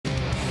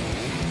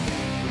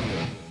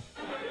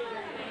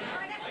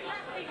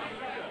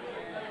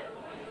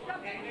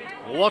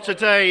What a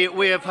day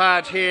we have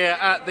had here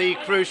at the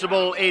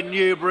Crucible in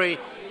Newbury.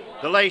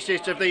 The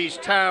latest of these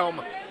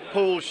Taom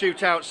Pool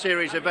Shootout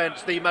Series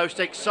events, the most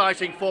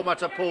exciting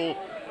format of pool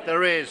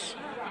there is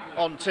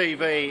on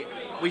TV.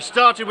 We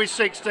started with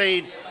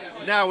 16,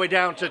 now we're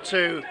down to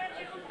 2,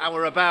 and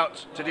we're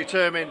about to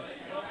determine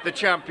the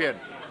champion.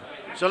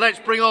 So let's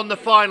bring on the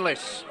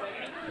finalists.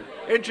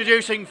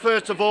 Introducing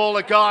first of all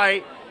a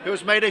guy who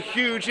has made a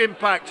huge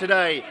impact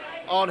today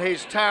on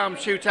his Taom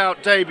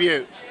Shootout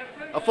debut.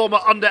 A former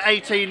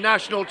under-18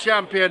 national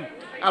champion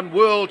and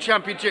World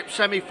Championship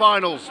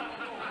semi-finals.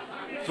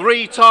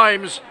 3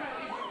 times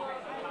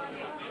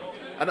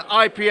an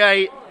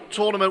IPA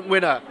tournament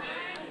winner.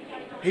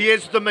 He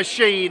is the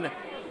machine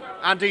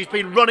and he's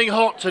been running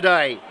hot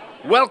today.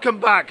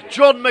 Welcome back,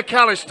 John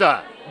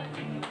McAllister.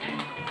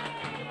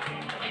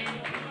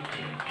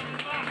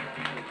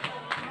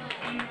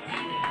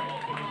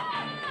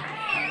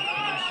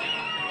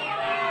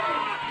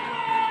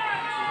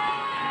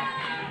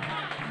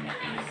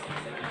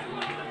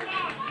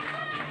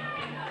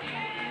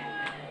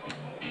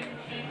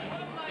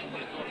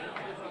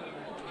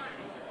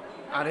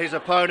 And his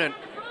opponent,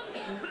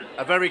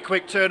 a very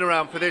quick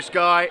turnaround for this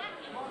guy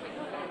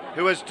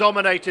who has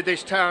dominated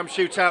this Taom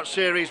Shootout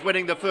Series,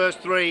 winning the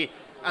first 3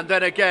 and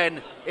then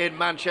again in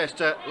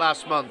Manchester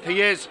last month.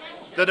 He is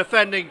the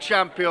defending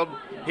champion.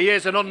 He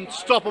is an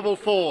unstoppable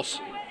force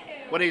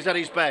when he's at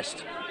his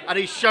best, and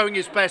he's showing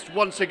his best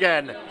once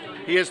again.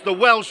 He is the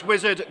Welsh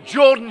wizard,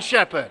 Jordan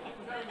Shepherd.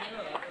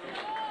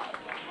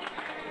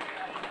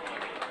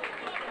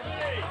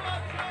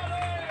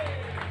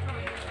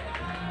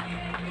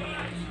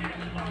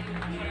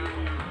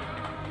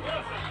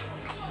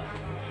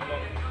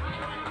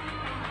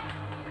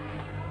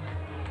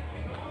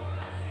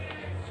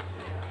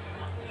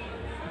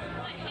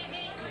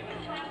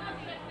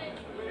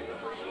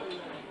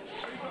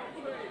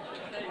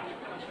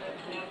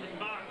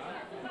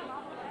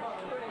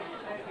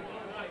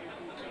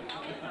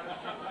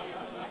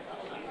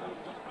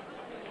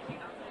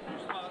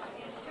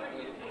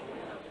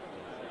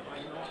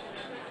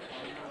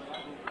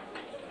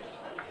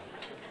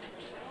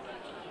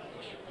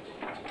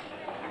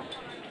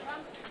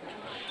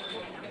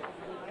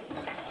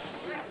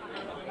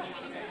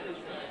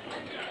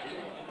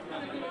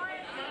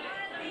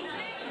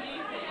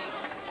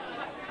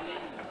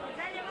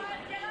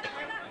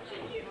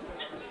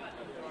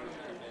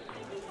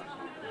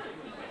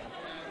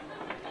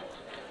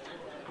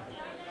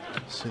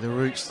 See the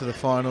routes to the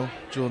final.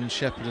 Jordan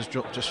Shepherd has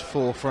dropped just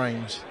 4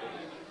 frames.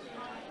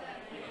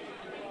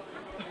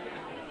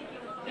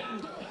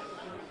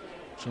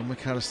 John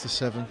McAllister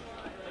 7.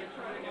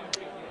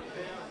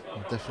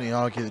 I'll definitely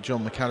argue that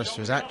John McAllister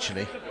has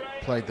actually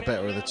played the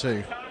better of the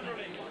 2.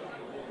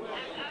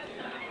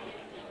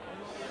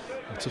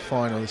 What a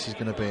final this is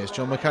going to be. As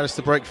John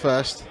McAllister break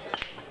first.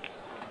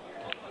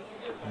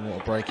 And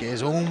what a break it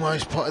is.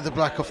 Almost potted the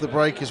black off the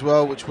break as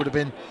well, which would have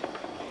been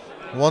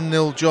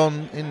 1-0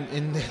 John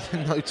in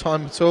no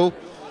time at all.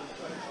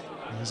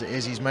 As it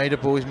is, he's made a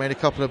ball, he's made a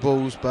couple of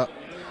balls, but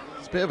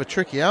it's a bit of a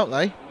tricky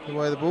outlay, the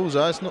way the balls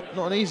are. It's not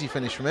an easy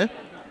finish from here.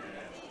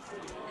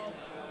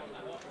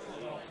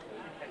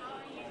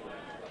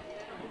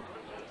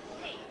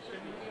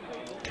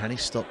 Can he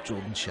stop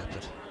Jordan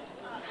Shepherd?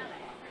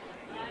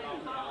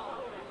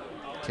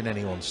 Can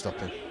anyone stop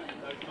him?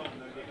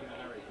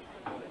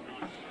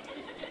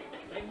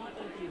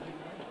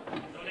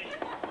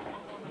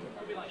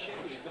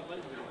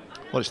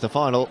 Well, it's the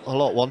final a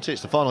lot wanted.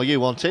 It's the final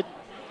you wanted.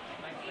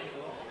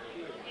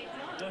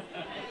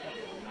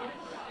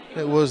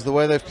 It was the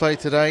way they've played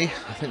today.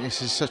 I think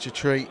this is such a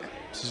treat.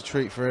 This is a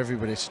treat for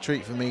everybody. It's a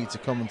treat for me to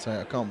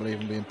commentate. I can't believe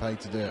I'm being paid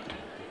to do it.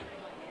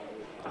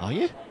 Are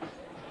you?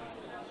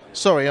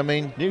 Sorry, I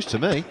mean... News to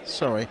me.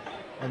 Sorry.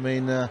 I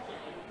mean, I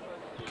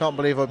can't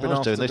believe I've been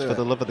asked to do it. I was doing this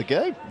for the love of the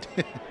game.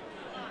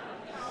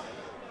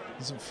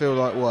 Doesn't feel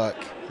like work,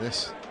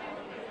 this.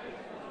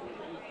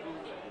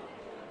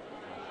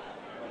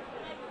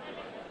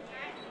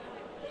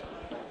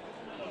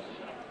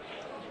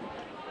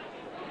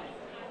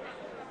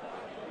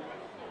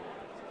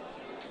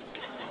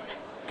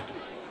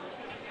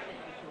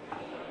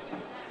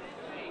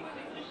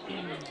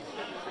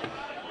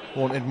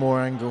 Wanted more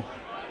angle.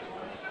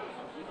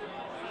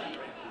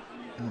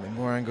 Wanted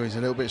more angle. He's a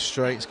little bit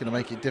straight. It's going to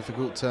make it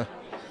difficult to...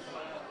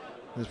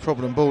 The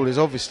problem ball is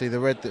obviously the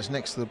red that's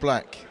next to the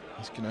black.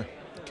 He's going to...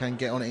 Can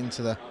get on it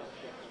into the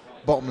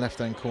bottom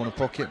left-hand corner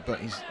pocket, but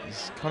he's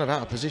kind of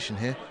out of position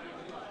here.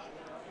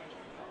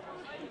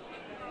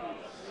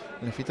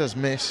 And if he does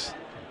miss,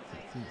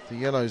 the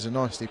yellows are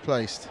nicely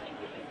placed.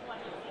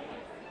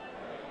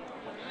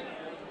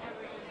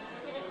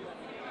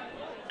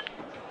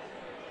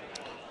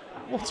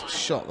 What a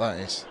shot that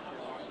is.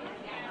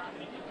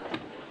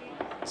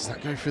 Does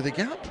that go through the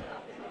gap?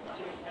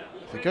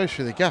 If it goes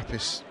through the gap,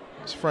 it's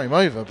frame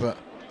over, but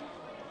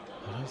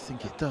I don't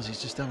think it does.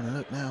 He's just having a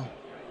look now.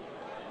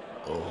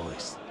 Oh,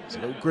 it's a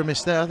little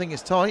grimace there. I think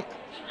it's tight.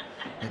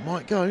 It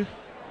might go.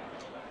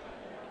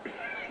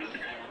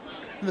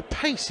 And the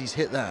pace he's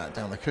hit that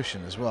down the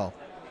cushion as well.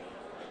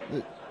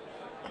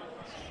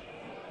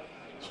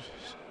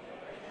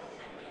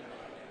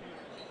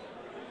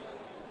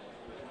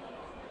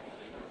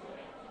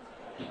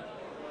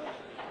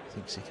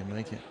 Thinks he can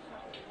make it.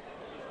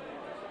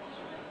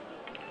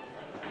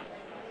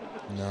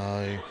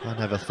 No. I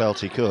never felt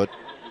he could.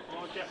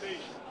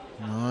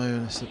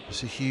 No,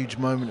 it's a huge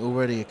moment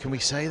already. Can we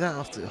say that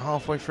after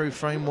halfway through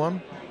frame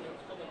one?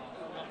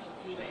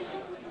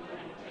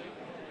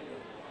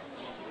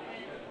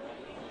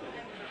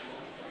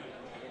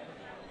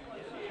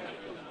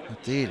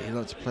 Ideally, he'd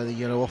like to play the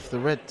yellow off the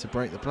red to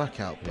break the black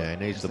out. Yeah, he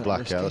needs the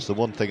black out. That's the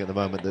one thing at the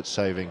moment that's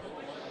saving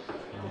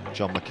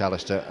John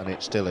McAllister, and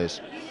it still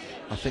is.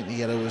 I think the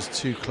yellow was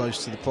too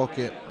close to the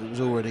pocket. It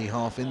was already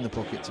half in the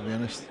pocket, to be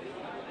honest.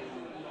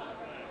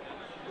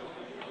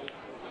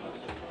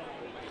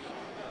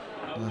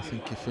 And I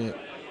think if he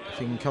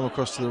can come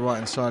across to the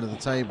right-hand side of the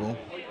table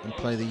and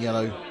play the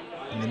yellow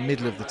in the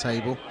middle of the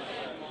table,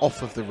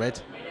 off of the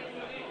red,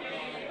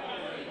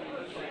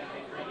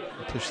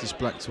 and push this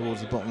black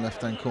towards the bottom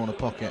left-hand corner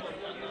pocket.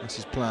 That's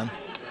his plan.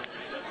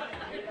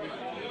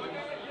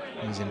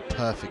 He's in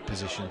perfect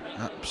position,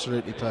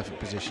 absolutely perfect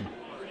position.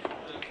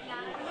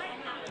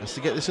 Has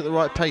to get this at the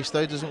right pace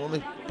though, doesn't want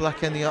the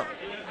black ending up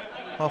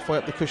halfway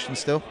up the cushion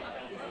still.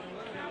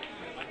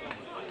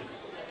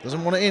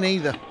 Doesn't want it in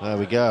either. There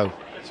we go.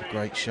 It's a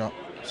great shot.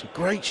 It's a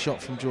great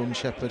shot from Jordan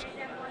Shepherd.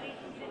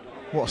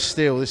 What a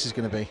steal this is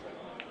going to be.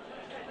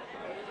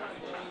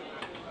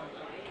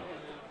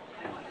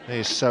 He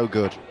is so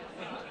good.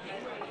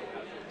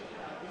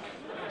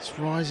 This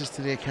rises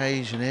to the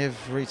occasion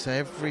every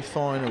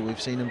final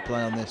we've seen him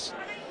play on this.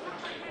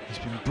 He's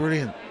been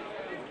brilliant.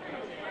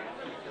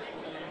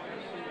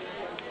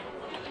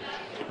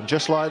 And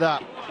just like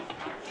that,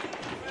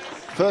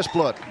 first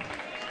blood.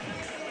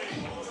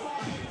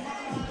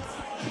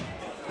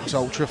 He's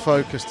ultra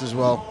focused as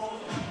well.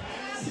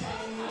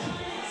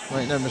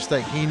 Make no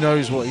mistake, he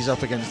knows what he's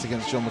up against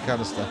John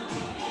McAllister.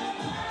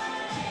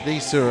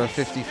 These two are a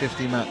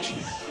 50-50 match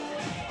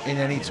in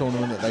any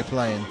tournament that they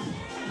play in.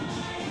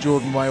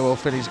 Jordan may well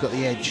feel he's got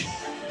the edge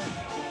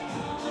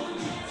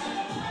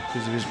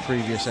because of his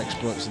previous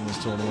exploits in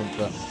this tournament,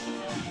 but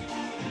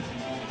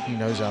he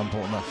knows how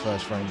important that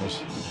first frame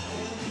was.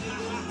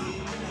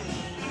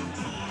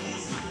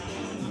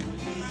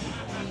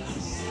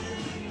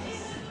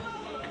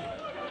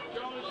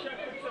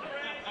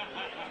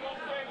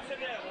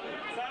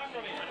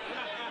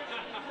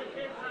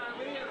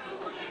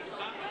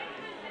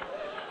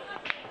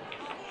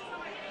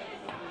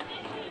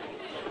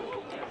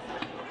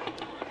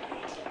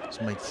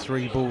 Made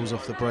 3 balls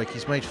off the break.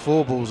 He's made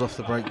 4 balls off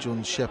the break,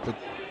 Jordan Shepherd.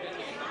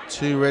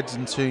 2 reds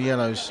and 2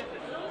 yellows.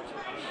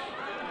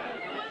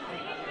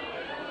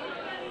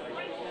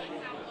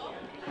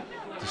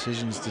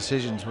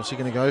 Decisions. What's he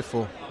going to go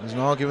for? There's an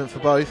argument for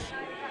both.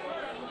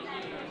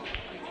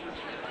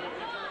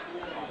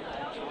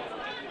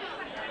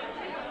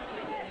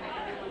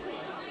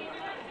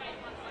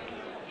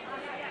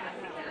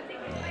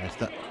 And if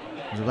that,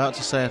 I was about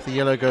to say, if the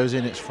yellow goes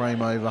in, it's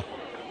frame over.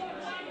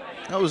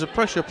 That was a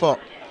pressure pot.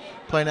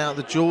 Playing out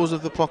the jaws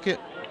of the pocket.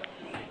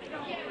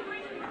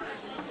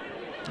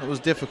 It was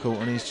difficult,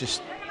 and he's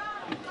just,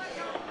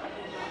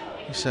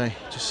 you say,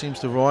 just seems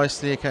to rise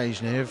to the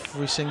occasion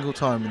every single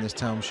time in this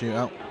Taom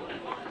Shootout.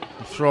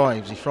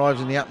 He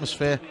thrives in the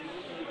atmosphere.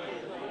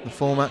 The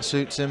format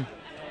suits him.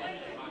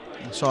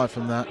 Aside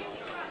from that,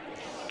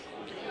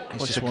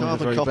 he's just a one of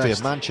the carbon very copy best.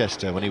 of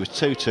Manchester when he was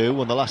 2-2,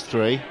 won the last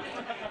 3,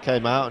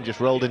 came out and just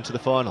rolled into the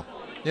final.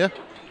 Yeah.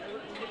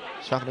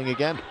 It's happening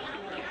again.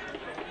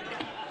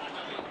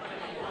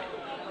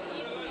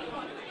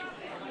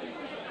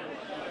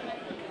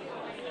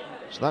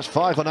 So that's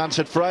 5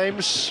 unanswered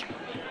frames,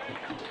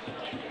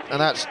 and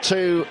that's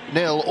 2-0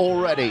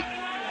 already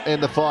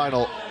in the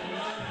final.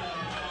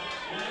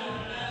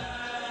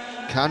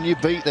 Can you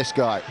beat this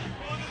guy?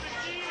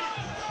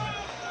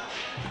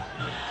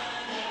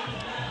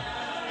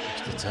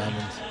 He's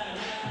determined.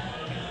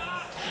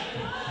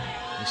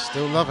 He's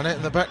still loving it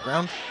in the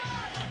background.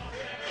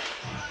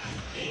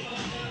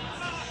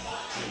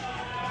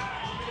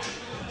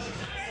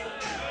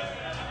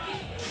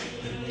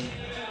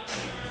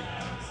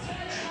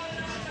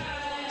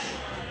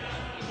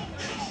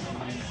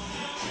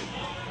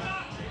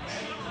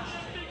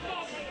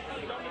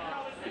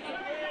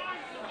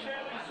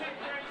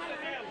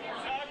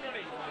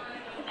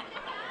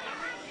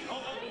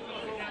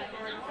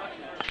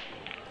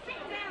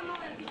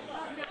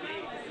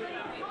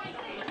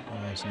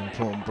 It's an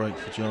important break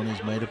for John.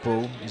 He's made a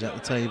ball. He's at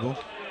the table.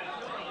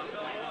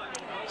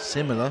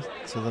 Similar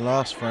to the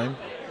last frame,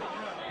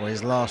 or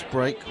his last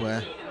break,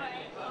 where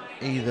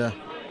either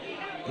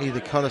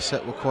colour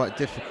set were quite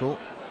difficult.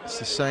 It's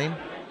the same.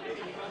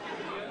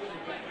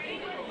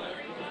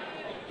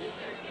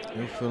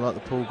 He'll feel like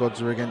the pool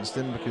gods are against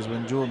him, because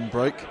when Jordan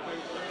broke,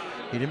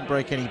 he didn't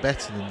break any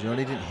better than John.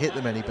 He didn't hit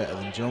them any better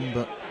than John,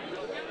 but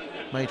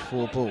made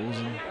 4 balls,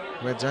 and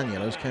reds and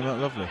yellows came out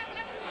lovely.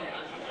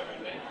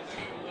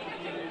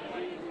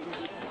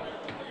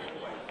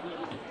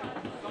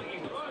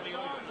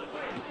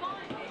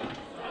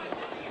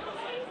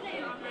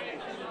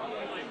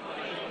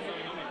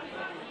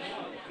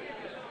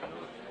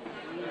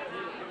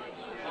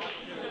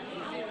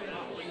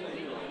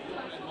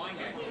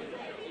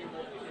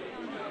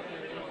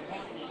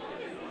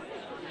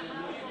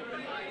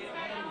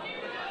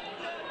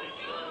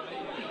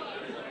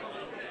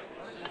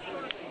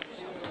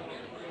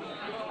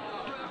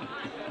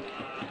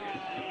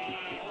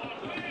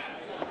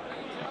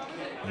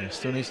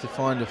 Still needs to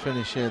find a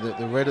finish here. That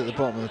the red at the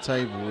bottom of the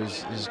table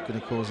is going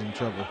to cause him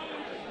trouble.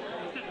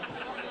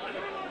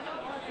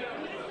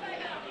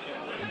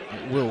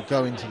 It will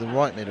go into the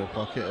right middle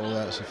pocket,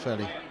 although it's a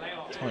fairly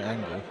tight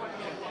angle.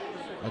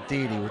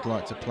 Ideally would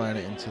like to plan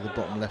it into the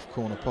bottom left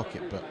corner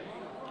pocket, but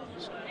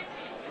it's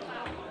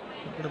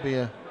not going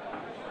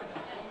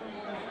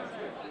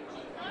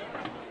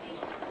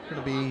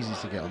to be easy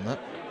to get on that.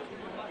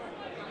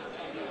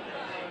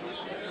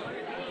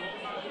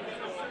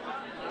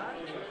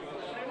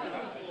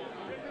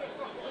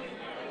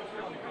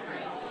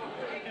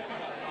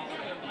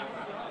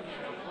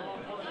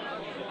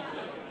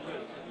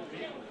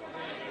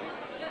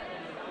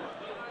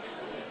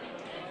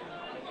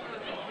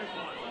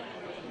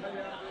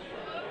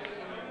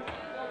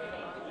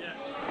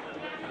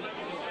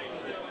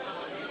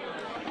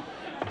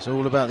 It's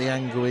all about the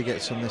angle he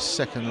gets on this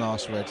second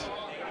last red.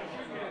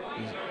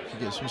 If he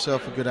gets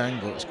himself a good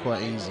angle, it's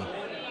quite easy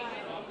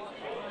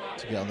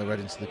to get on the red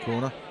into the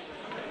corner.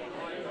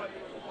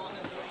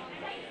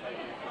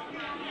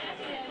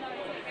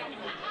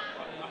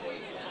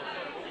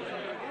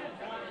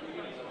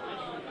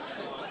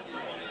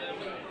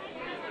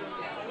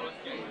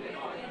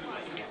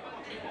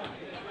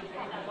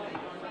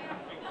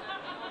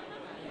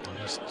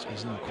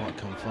 He's not quite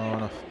come far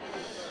enough.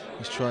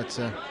 He's tried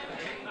to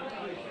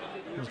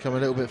come a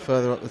little bit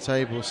further up the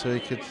table so he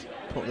could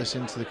put this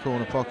into the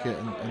corner pocket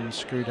and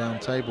screw down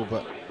table,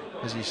 but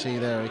as you see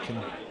there, he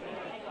can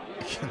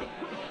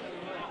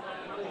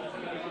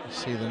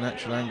see the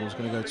natural angle is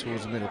going to go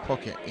towards the middle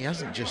pocket. He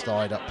hasn't just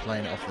eyed up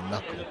playing it off the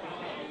knuckle.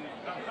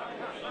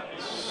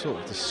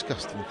 Sort of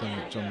disgusting thing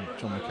that John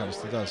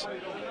McAllister does.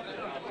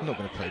 He's not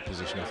going to play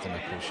position off the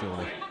knuckle,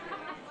 surely.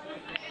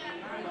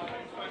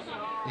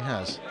 He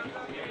has.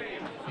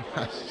 He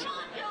has.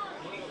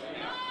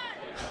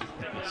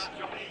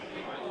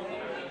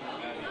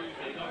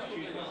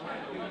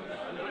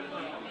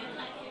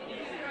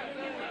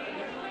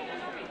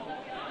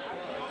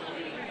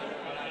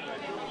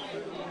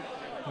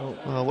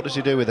 Well, what does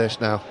he do with this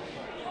now?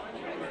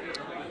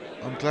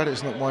 I'm glad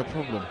it's not my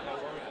problem.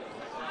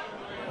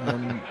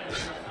 I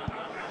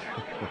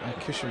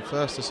cushion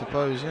first, I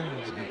suppose, yeah.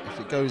 If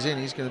it goes in,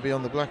 he's going to be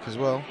on the black as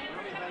well.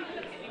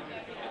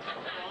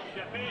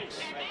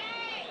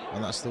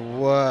 And that's the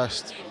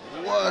worst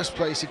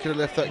place he could have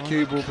left that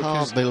cue ball. You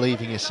can't be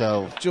leaving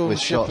yourself with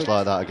shots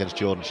like that against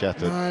Jordan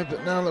Shepherd. No,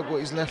 but now look what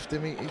he's left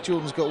him.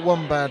 Jordan's got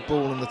one bad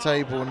ball on the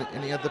table,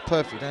 and he had the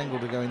perfect angle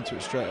to go into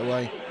it straight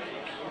away.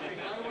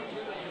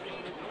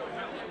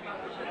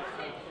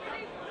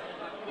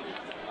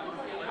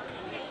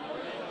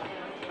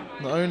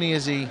 Not only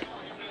is he,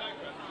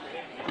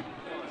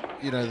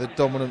 you know, the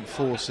dominant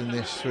force in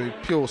this through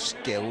pure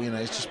skill, you know,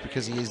 it's just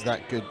because he is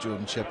that good,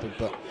 Jordan Shepherd,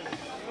 but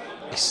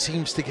he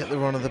seems to get the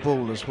run of the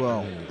ball as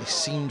well. He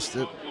seems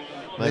to.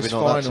 Maybe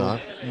not final,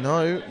 that time.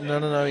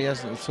 No, he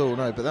hasn't at all.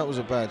 No, but that was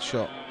a bad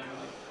shot.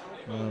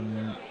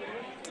 You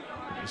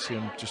see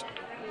him just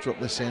drop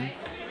this in.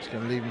 He's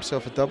going to leave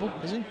himself a double,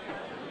 is he?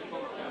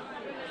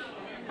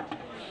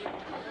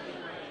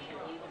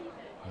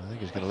 I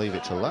think he's going to leave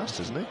it to last,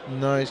 isn't he?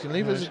 No, he's going to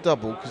leave it as a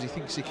double because he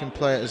thinks he can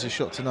play it as a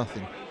shot to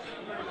nothing.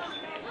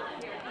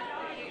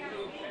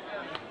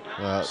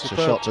 Well, it's a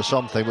shot to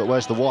something, but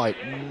where's the white?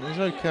 He's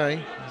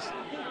okay.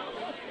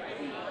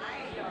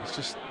 It's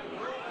just...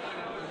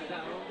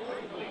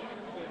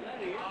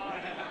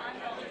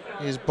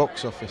 Here's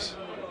box office.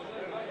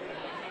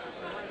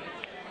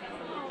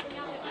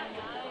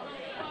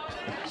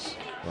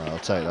 Well, I'll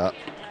take that.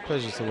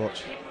 Pleasure to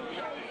watch.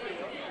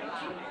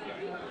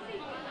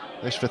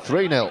 This for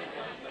 3-0.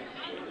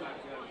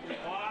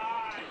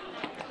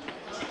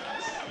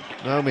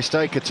 No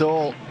mistake at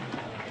all.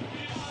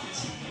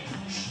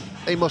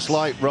 He must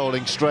like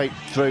rolling straight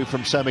through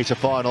from semi to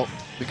final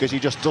because he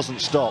just doesn't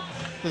stop.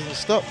 Doesn't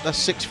stop. That's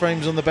 6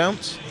 frames on the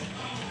bounce.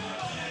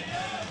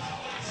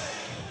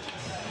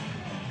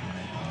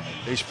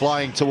 He's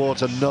flying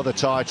towards another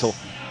title.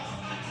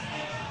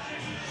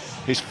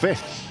 His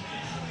 5th.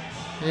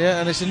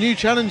 Yeah, and it's a new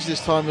challenge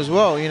this time as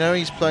well. You know,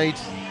 he's played...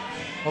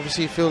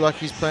 Obviously, you feel like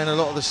he's playing a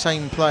lot of the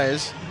same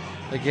players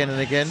again and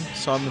again.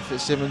 Simon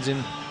Fitzsimmons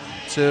in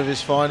 2 of his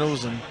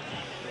finals, and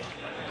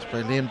he's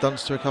played Liam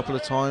Dunster a couple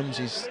of times.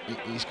 He's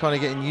kind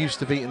of getting used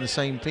to beating the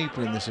same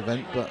people in this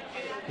event, but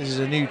this is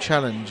a new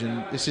challenge,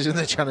 and this isn't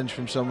a challenge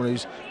from someone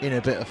who's in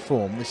a bit of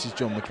form. This is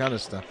John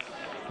McAllister,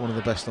 one of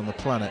the best on the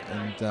planet,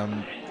 and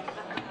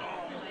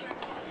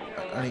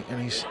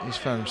he's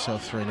found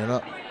himself 3-0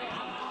 up.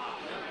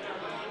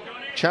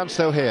 Chance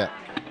though here.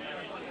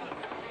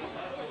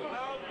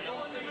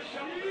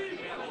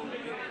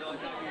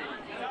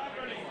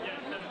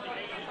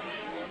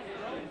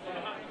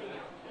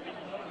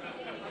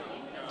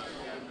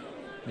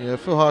 Yeah, I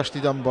feel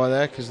harshly done by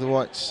there because the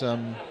whites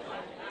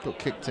got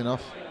kicked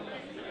enough.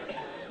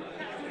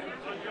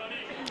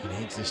 He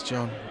needs this,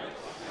 John.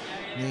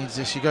 Needs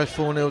this. You go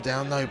 4-0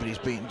 down. Nobody's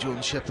beaten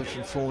Jordan Shepherd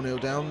from 4-0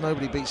 down.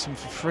 Nobody beats him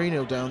for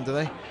 3-0 down, do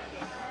they?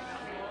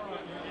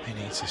 He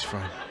needs this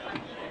frame.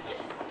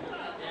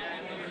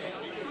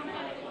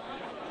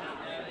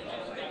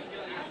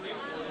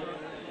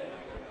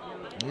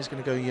 He is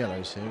going to go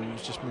yellow, so he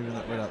was just moving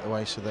that red out of the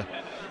way so the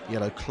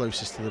yellow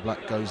closest to the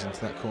black goes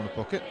into that corner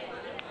pocket.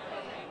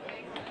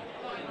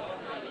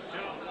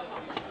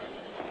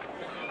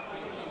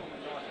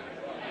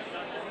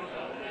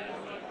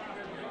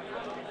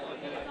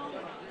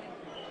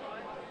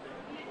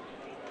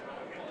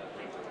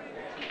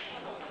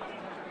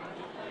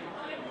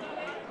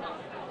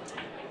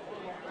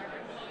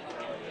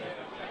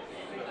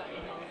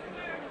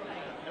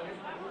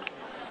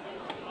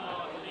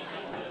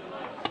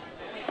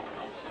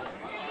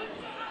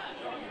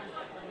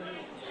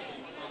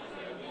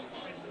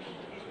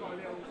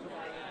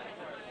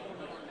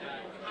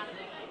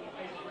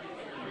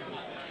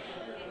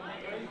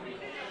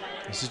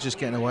 This is just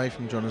getting away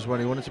from John as well.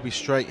 He wanted to be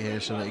straight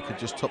here so that he could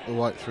just top the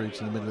white through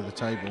to the middle of the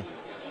table.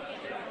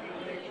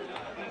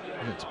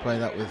 He had to play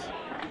that with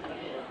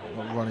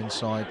a run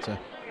inside to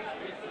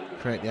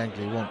create the angle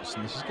he wants,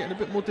 and this is getting a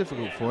bit more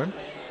difficult for him.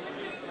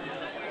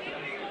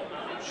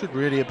 Should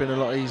really have been a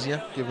lot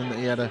easier, given that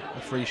he had a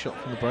free shot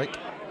from the break.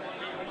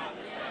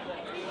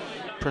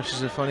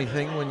 Pressure's a funny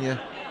thing when you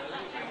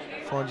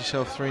find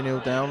yourself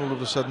 3-0 down. All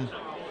of a sudden,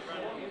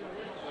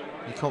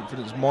 your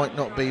confidence might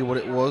not be what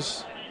it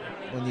was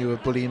when you were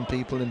bullying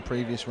people in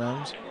previous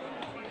rounds.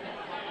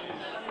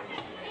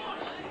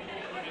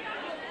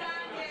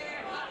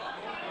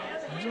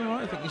 He's all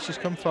right. I think he's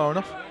just come far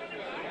enough.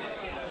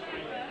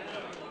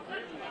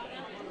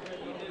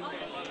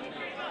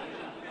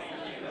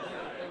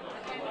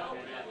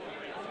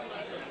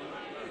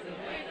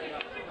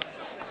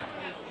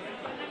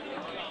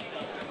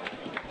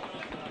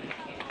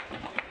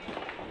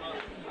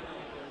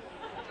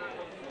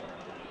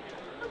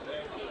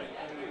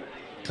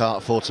 Can't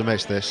afford to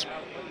miss this.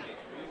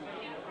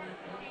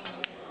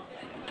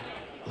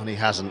 And he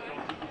hasn't.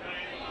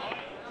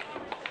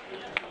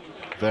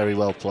 Very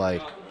well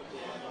played.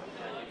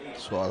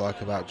 That's what I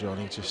like about John.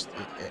 He just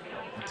it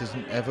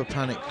doesn't ever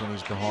panic when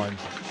he's behind.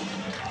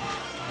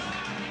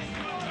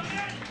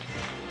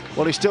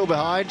 Well, he's still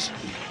behind,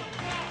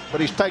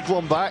 but he's pegged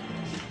one back.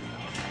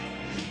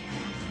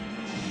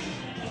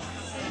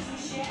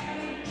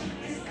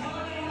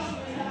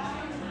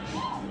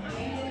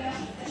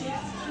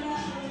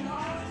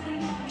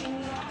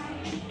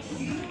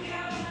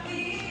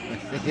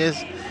 He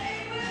is.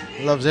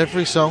 Loves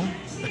every song.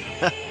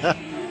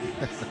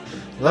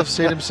 Loves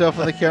seeing himself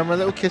on the camera. A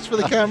little kiss for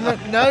the camera.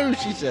 No,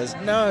 she says,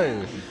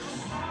 no.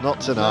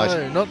 Not tonight.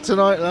 No, not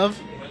tonight, love.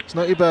 It's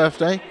not your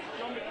birthday.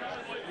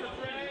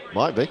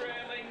 Might be.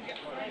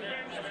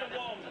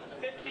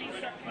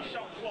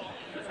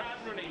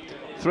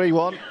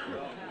 3-1.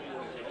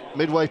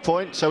 Midway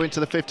point, so into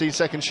the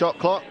 15-second shot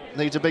clock.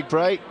 Needs a big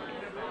break.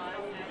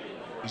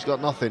 He's got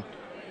nothing.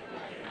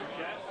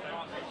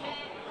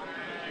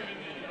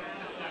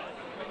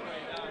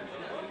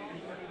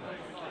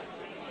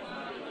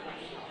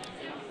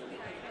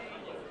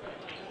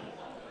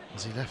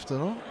 Is he left or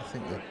not? I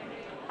think they're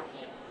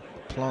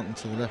planting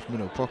to the left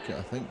middle pocket,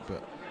 I think,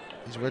 but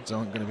these reds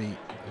aren't going to be,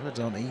 the reds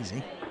aren't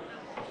easy.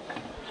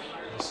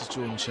 This is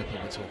Jordan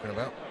Shepherd we're talking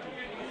about.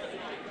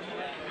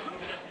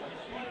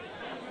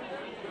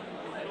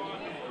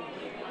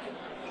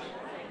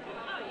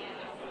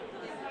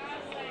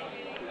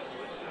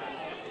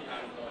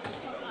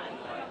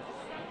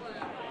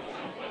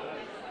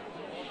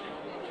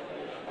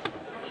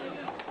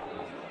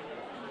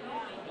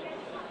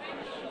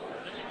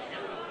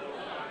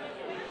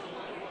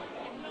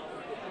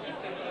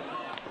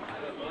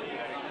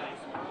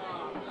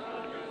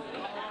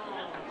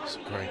 It's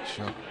a great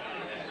shot.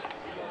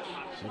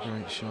 It's a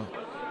great shot.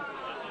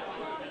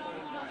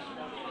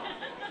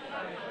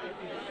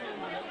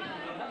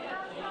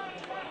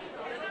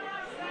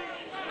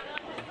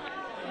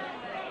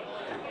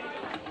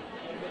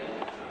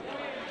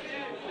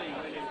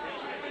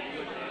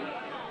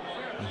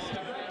 I think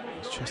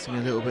he's trusting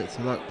a little bit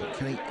to luck, but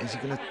can he? Is he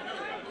going to?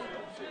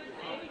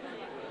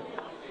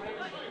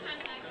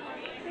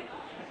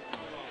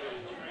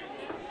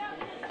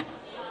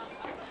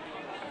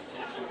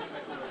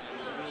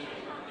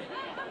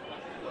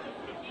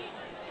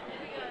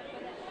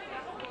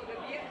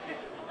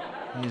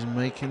 He's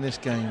making this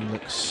game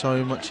look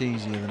so much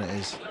easier than it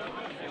is.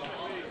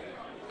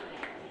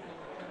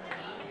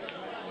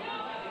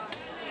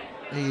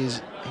 He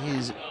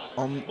is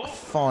on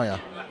fire.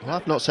 Well,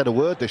 I've not said a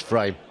word this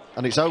frame,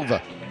 and it's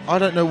over. I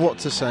don't know what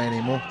to say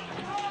anymore.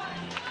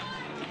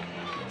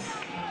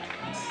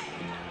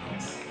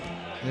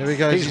 There he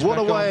goes. He's one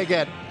away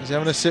again. He's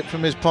having a sip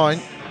from his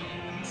pint.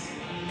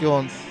 Go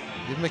on,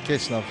 give him a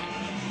kiss, love.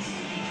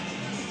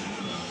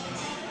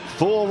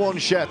 4-1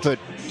 Shepherd.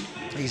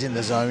 He's in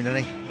the zone,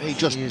 isn't he? He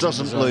just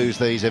doesn't lose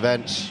these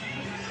events.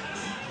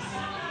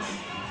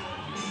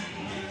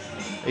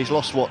 He's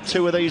lost, what,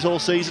 2 of these all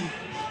season?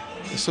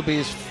 This will be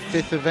his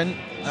 5th event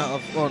out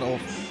of, well, no,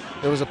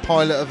 there was a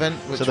pilot event.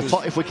 Which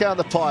so if we count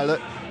the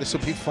pilot, this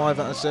will be 5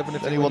 out of 7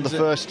 if then he won the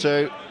first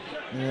 2,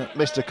 yeah.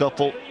 Missed a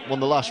couple, won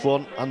the last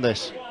one, and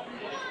this.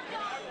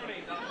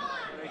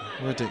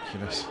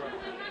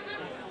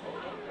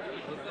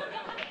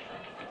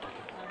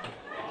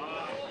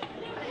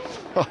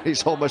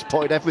 He's almost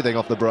potted everything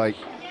off the break.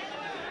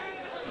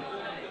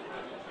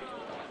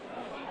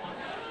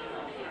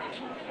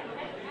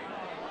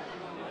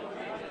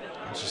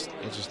 I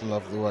just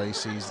love the way he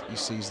sees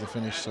the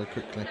finish so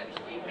quickly.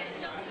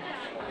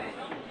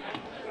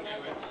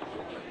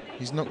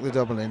 He's knocked the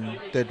double in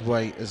dead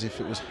weight as if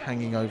it was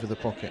hanging over the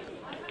pocket.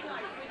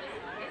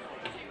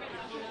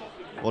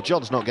 Well,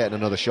 John's not getting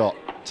another shot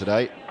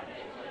today.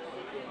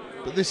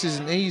 But this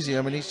isn't easy.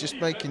 I mean, he's just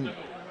making,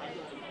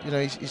 you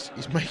know, he's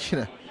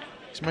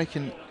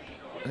making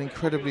an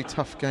incredibly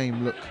tough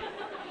game look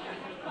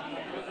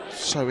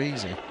so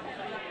easy.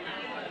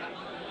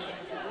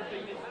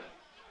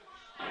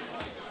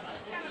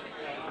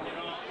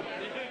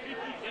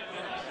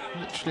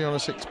 Literally on a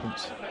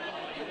sixpence.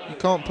 You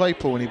can't play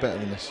pool any better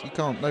than this. You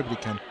can't. Nobody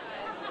can.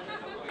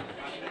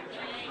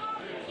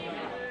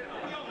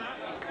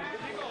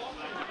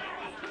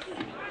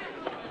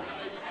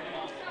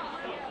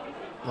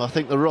 Well, I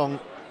think the wrong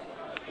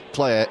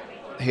player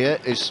here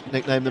is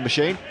nicknamed the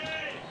Machine.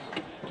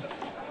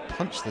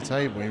 Punched the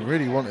table. He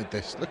really wanted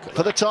this. Look at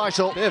For the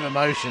title. bit of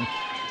emotion.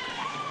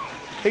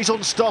 He's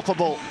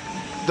unstoppable.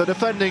 The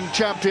defending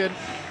champion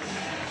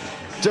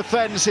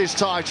defends his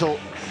title.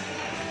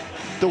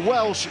 The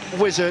Welsh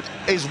wizard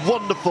is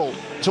wonderful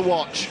to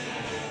watch.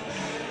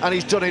 And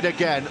he's done it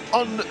again.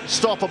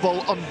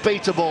 Unstoppable,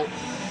 unbeatable,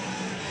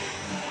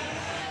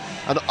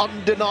 and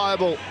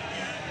undeniable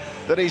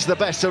that he's the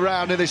best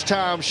around in this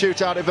Taom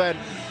Shootout event.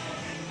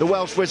 The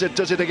Welsh wizard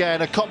does it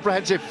again. A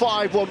comprehensive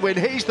 5-1 win.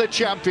 He's the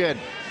champion.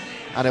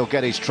 And he'll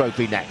get his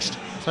trophy next.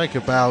 Take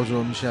a bow,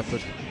 Jordan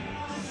Shepherd.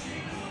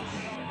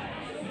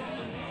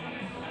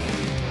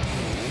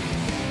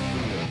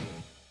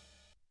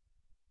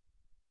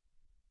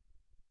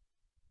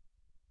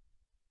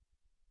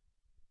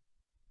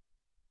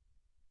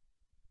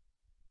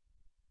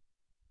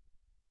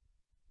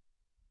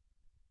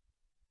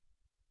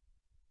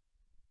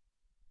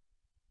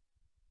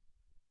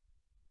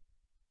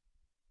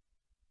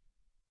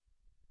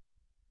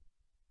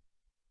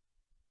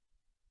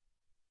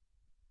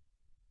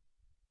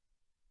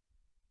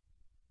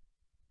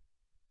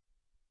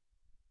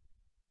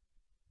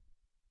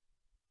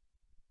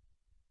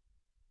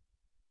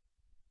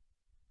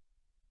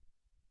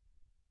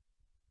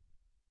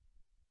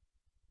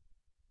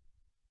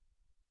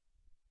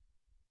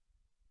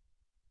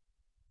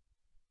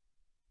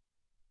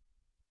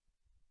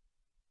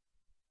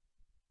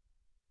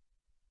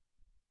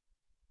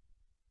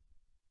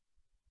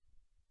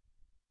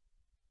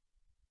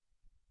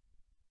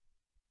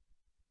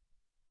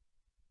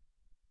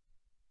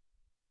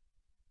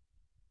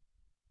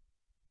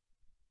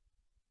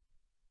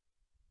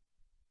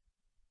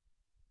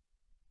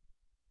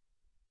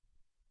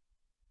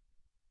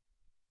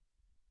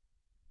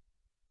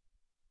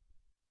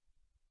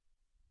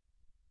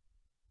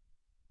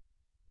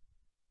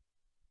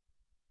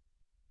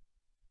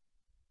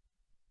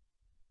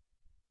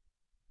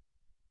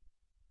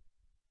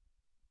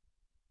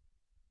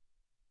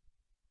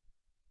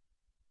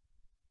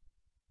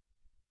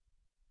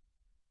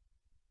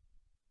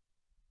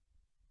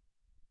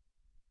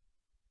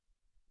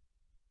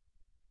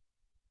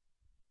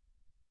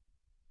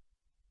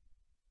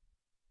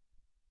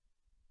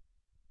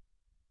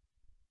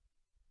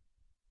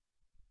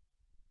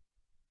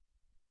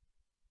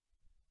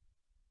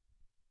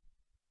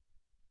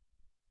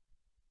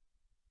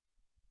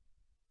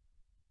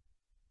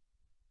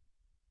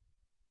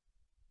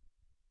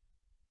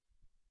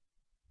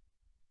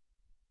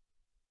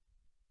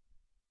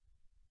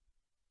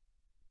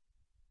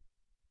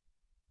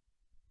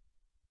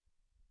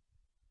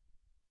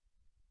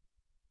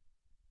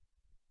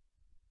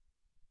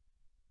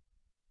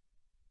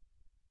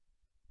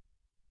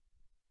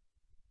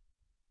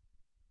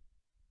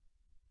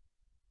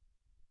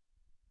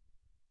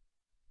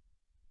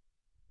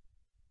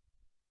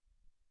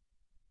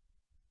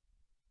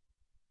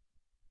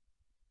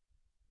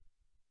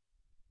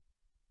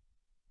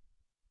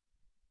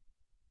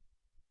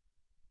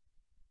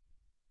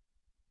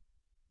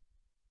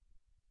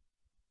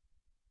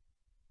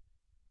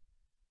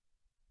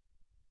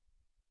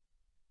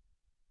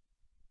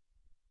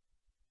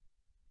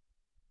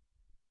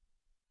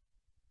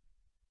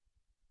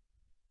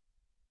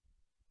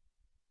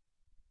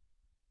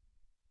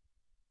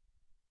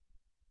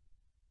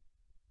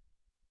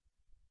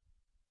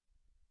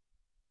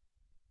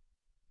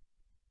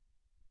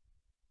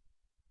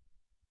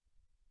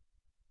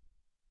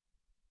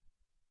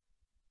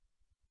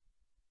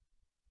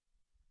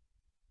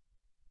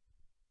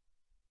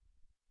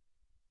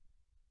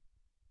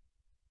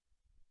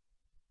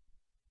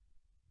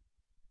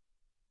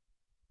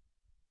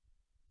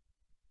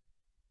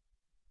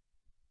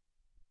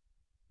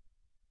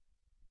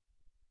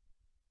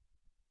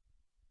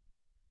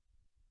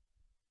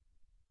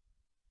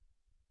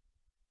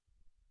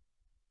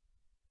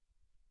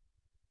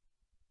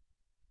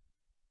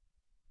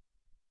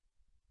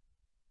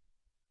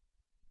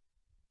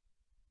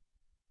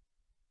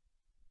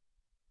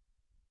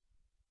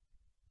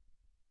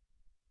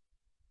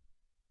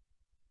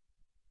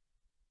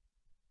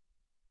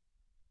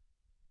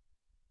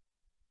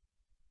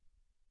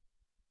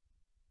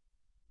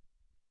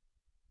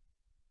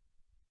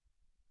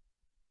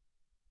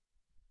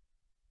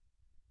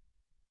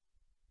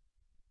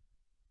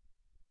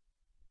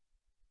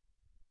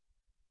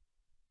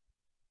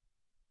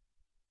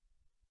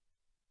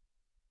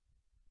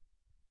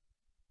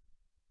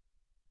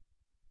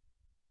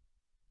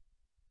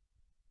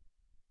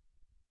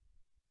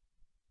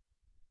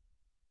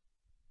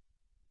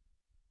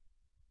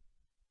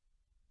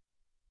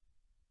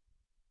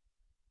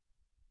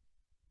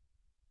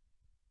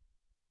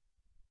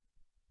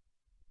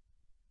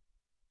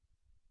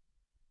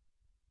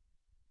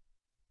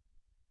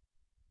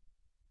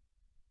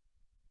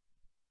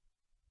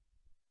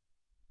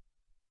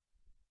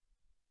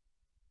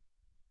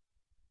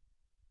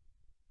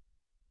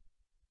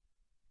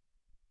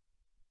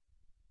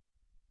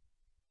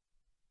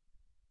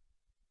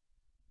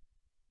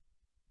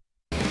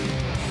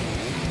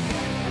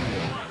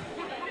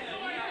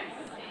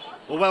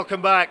 Well,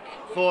 welcome back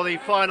for the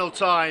final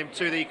time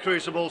to the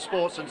Crucible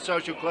Sports and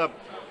Social Club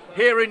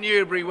here in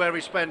Newbury, where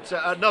we spent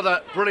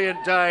another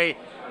brilliant day.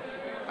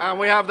 And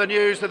we have the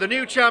news that the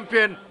new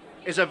champion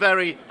is a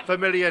very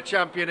familiar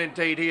champion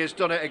indeed. He has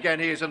done it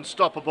again. He is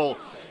unstoppable.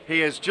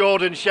 He is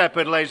Jordan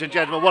Shepherd, ladies and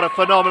gentlemen. What a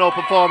phenomenal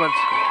performance.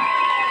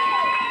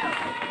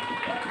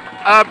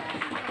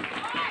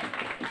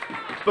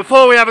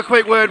 Before we have a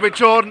quick word with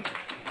Jordan,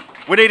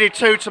 we needed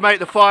two to make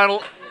the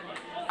final.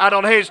 And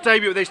on his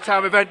debut at this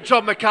Taom event,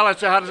 John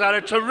McAllister has had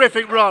a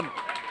terrific run.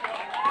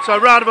 So a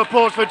round of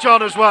applause for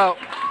John as well.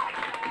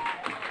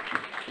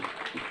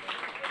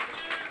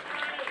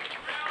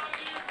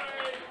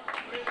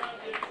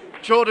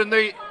 Jordan,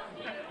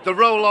 the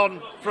roll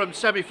on from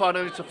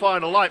semi-final into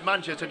final, like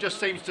Manchester, just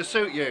seems to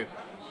suit you.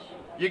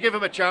 You give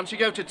them a chance, you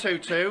go to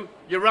 2-2,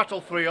 you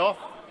rattle 3 off,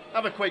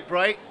 have a quick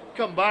break,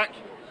 come back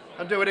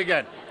and do it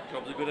again.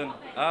 Job's a good one.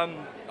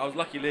 I was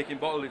lucky Lake in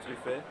bottle, to be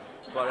fair.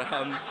 But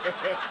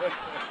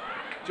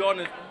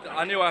John,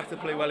 I knew I had to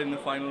play well in the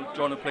final.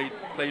 John had played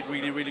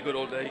really, really good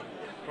all day.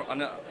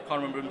 And I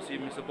can't remember him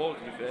seeing miss a ball, to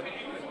be fair.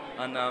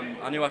 And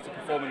I knew I had to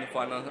perform in the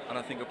final, and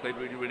I think I played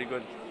really, really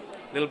good.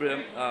 A little bit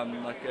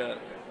like a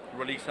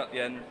release at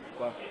the end,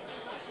 but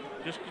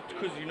just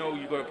because you know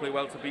you've got to play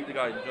well to beat the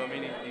guy. You know what I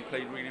mean? He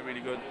played really,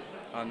 really good,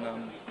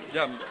 and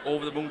yeah, I'm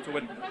over the moon to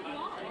win.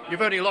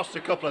 You've only lost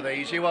a couple of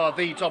these. You are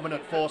the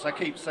dominant force. I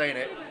keep saying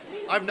it.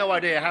 I've no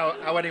idea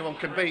how anyone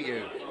can beat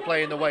you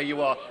playing the way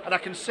you are, and I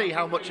can see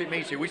how much it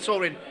means to you. We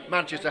saw in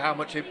Manchester how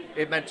much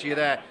it meant to you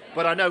there,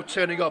 but I know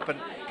turning up and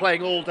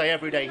playing all day,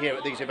 every day here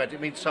at these events, it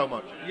means so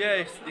much.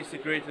 Yeah, it's a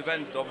great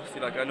event.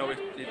 Obviously, like I know it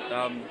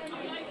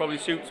probably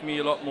suits me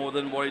a lot more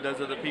than what it does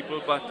other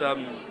people, but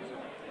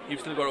you've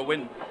still got to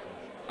win.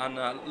 And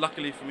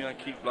luckily for me, I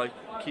keep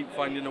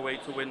finding a way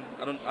to win.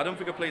 I don't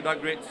think I played that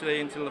great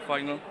today until the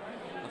final.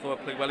 I thought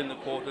I played well in the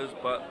quarters,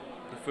 but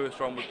the first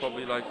round was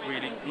probably like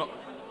really not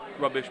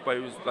rubbish, but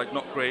it was like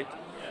not great.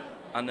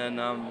 And then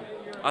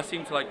I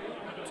seemed to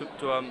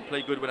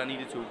play good when I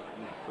needed to.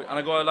 And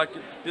I got like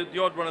the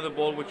odd run of the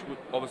ball, which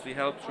obviously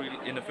helps really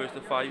in the first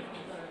of 5.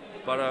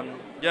 But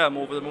yeah, I'm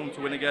over the moon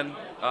to win again.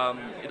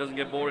 It doesn't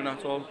get boring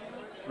at all.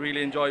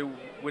 Really enjoy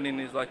winning.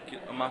 Is like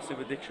a massive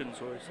addiction,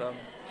 so it's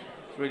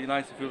really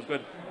nice. It feels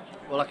good.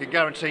 Well, I can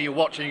guarantee you,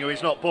 watching you,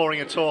 it's not boring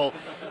at all.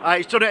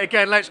 He's done it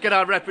again. Let's get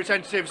our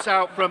representatives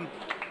out from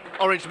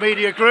Orange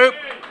Media Group.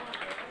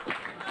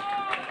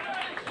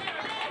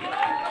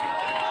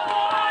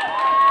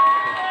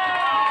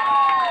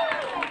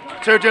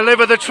 To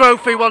deliver the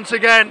trophy once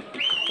again.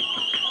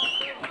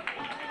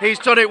 He's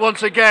done it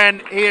once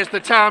again. He is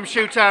the Taom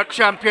Shootout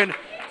champion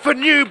for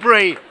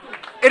Newbury.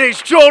 It is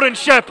Jordan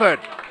Shepherd.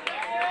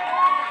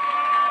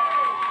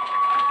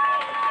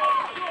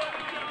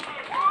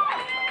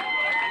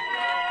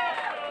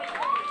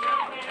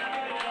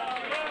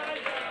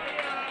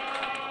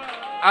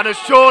 And as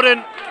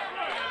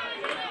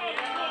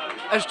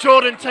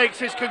Jordan takes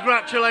his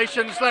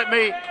congratulations, let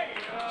me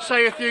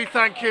say a few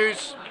thank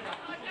yous.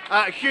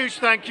 A huge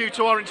thank you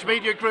to Orange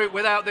Media Group.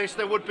 Without this,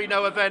 there would be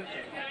no event.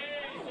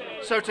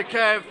 So to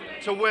Kev,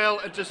 to Will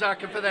and to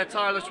Zach, and for their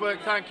tireless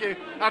work, thank you.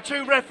 Our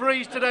 2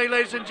 referees today,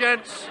 ladies and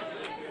gents,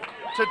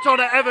 to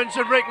Donna Evans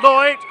and Rick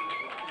Lloyd,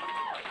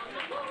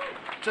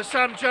 to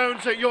Sam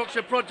Jones at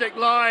Yorkshire Project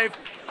Live,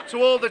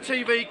 to all the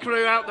TV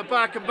crew out the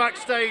back and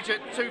backstage at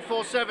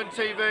 247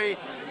 TV,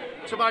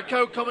 to my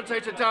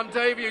co-commentator Dan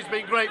Davey, who's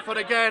been great fun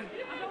again,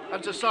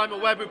 and to Simon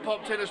Webb, who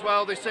popped in as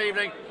well this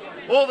evening.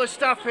 All the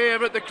staff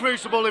here at the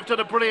Crucible have done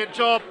a brilliant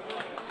job.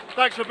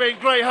 Thanks for being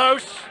great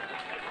hosts.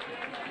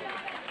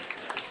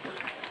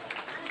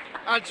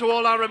 And to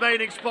all our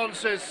remaining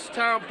sponsors,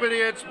 Town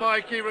Billiards,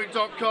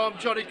 MyKeyring.com,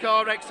 Johnny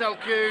Carr,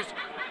 XLQs,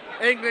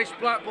 English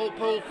Blackball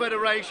Pool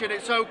Federation,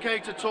 It's OK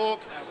to Talk,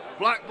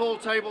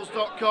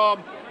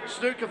 BlackballTables.com,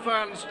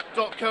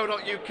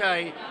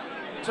 snookerfans.co.uk.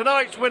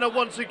 Tonight's winner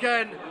once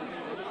again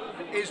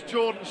is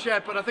Jordan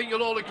Shepherd. I think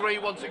you'll all agree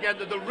once again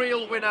that the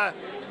real winner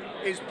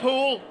is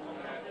Pool,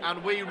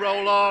 and we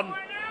roll on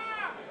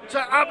to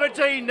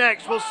Aberdeen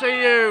next. We'll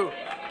see you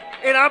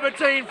in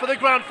Aberdeen for the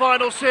Grand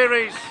Final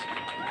Series,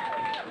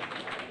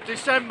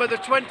 December the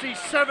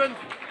 27th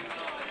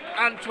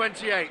and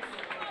 28th.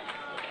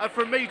 And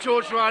from me,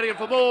 George Riley, and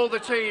from all the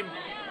team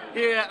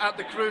here at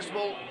the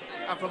Crucible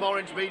and from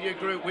Orange Media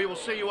Group, we will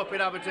see you up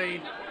in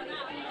Aberdeen,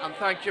 and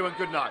thank you and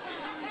good night.